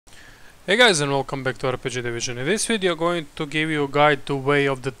Hey guys, and welcome back to RPG Division. In this video I'm going to give you a guide to Way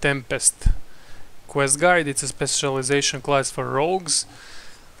of the Tempest quest guide. It's a specialization class for rogues.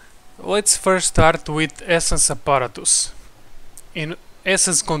 Let's first start with Essence Apparatus. In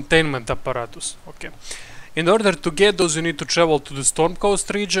Essence Containment Apparatus. Okay. In order to get those you need to travel to the Storm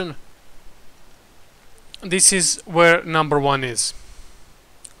Coast region. This is where number 1 is.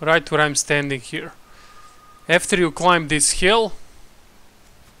 Right where I'm standing here. After you climb this hill,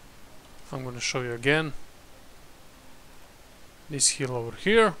 I'm going to show you again this hill over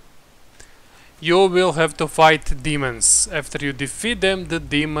here. You will have to fight demons. After you defeat them, the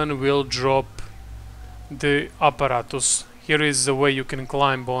demon will drop the apparatus. Here is the way you can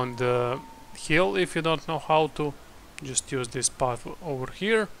climb on the hill if you don't know how to. Just use this path over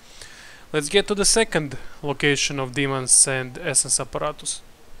here. Let's get to the second location of demons and essence apparatus.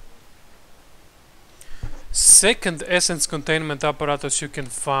 Second essence containment apparatus you can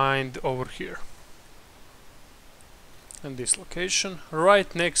find over here. In this location,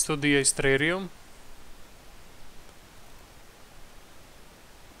 right next to the Astrarium.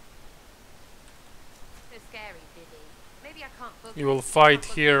 You will fight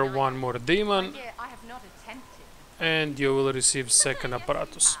here one more demon and you will receive second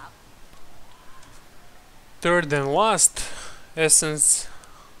apparatus. Third and last essence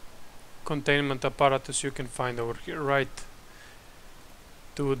containment apparatus you can find over here, right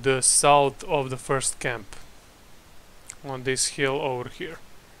to the south of the first camp on this hill over here.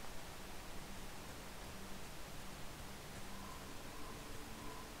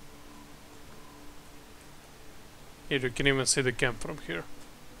 Here you can even see the camp from here.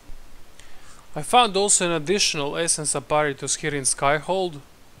 I found also an additional essence apparatus here in Skyhold.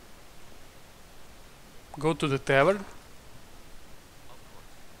 Go to the tavern.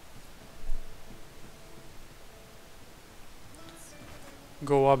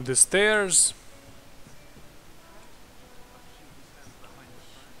 Go up the stairs.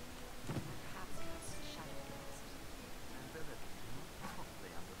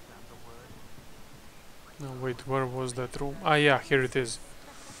 No, wait, where was that room? Ah, yeah, here it is.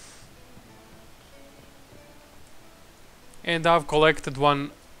 And I've collected one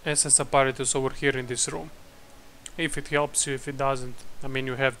essence apparatus over here in this room. If it helps you, if it doesn't, I mean,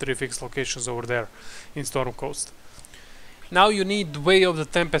 you have 3 fixed locations over there in Storm Coast. Now you need Way of the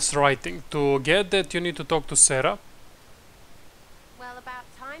Tempest writing. To get that you need to talk to Sarah. Well, about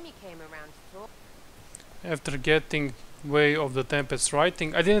time you came around to talk. After getting Way of the Tempest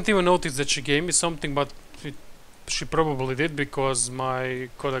writing, I didn't even notice that she gave me something, but she probably did because my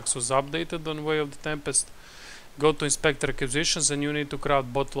codex was updated on Way of the Tempest. Go to Inspect Requisitions and you need to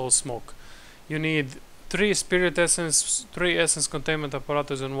craft Bottle of Smoke. You need 3 Spirit Essence, 3 Essence Containment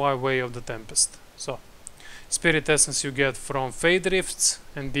Apparatus and 1 Way of the Tempest. So, Spirit Essence you get from Fade Rifts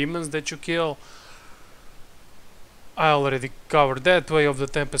and demons that you kill. I already covered that, Way of the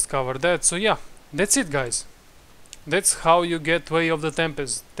Tempest covered that, so yeah, that's it guys. That's how you get Way of the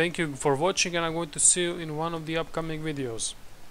Tempest. Thank you for watching and I'm going to see you in one of the upcoming videos.